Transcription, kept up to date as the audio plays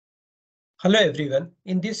Hello everyone.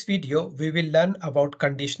 In this video, we will learn about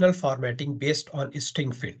conditional formatting based on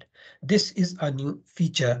string field. This is a new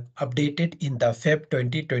feature updated in the Feb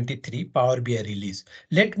 2023 Power BI release.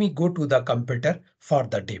 Let me go to the computer for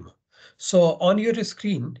the demo. So on your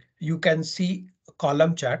screen, you can see a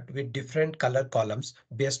column chart with different color columns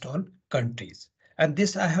based on countries. And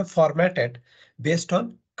this I have formatted based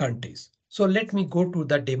on countries. So let me go to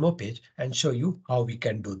the demo page and show you how we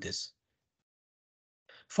can do this.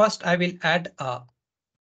 First, I will add a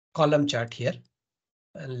column chart here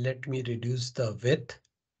and let me reduce the width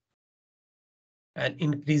and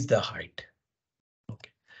increase the height. Okay.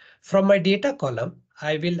 From my data column,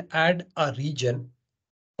 I will add a region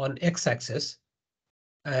on x-axis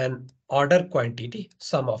and order quantity,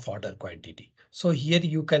 sum of order quantity. So here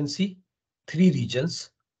you can see three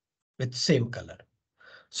regions with same color.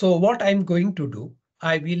 So what I'm going to do,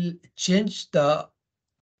 I will change the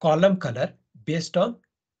column color based on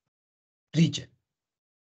region.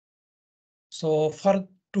 So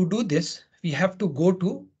to do this, we have to go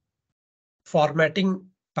to formatting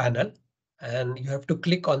panel and you have to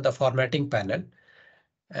click on the formatting panel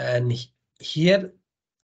and here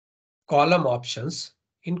column options.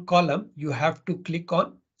 In column, you have to click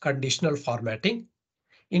on conditional formatting.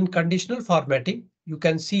 In conditional formatting, you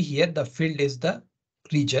can see here the field is the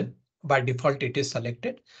region. By default, it is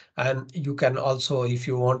selected, and you can also, if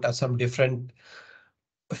you want some different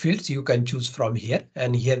fields, you can choose from here.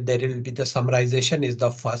 And here there will be the summarization is the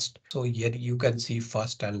first. So here you can see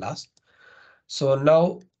first and last. So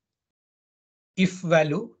now if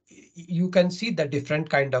value, you can see the different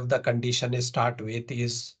kind of the condition is start with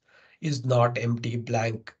is not empty,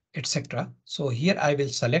 blank, etc. So here I will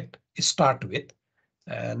select start with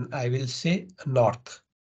and I will say north,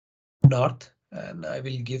 and I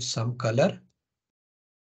will give some color.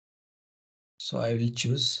 So I will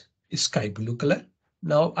choose sky blue color.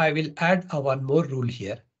 Now I will add a one more rule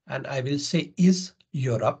here and I will say is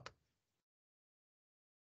Europe.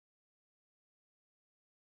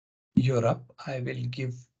 I will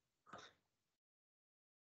give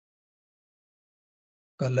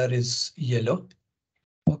color is yellow.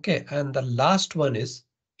 Okay, and the last one is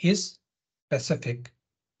Pacific.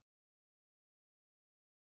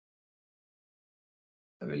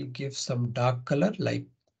 I will give some dark color like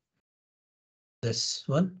this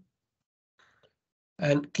one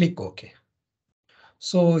and click OK.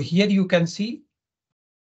 So here you can see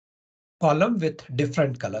columns with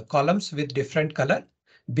different color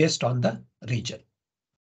based on the region.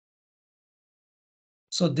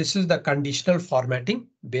 So this is the conditional formatting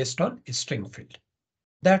based on string field.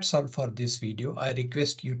 That's all for this video. I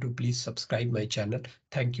request you to please subscribe my channel.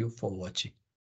 Thank you for watching.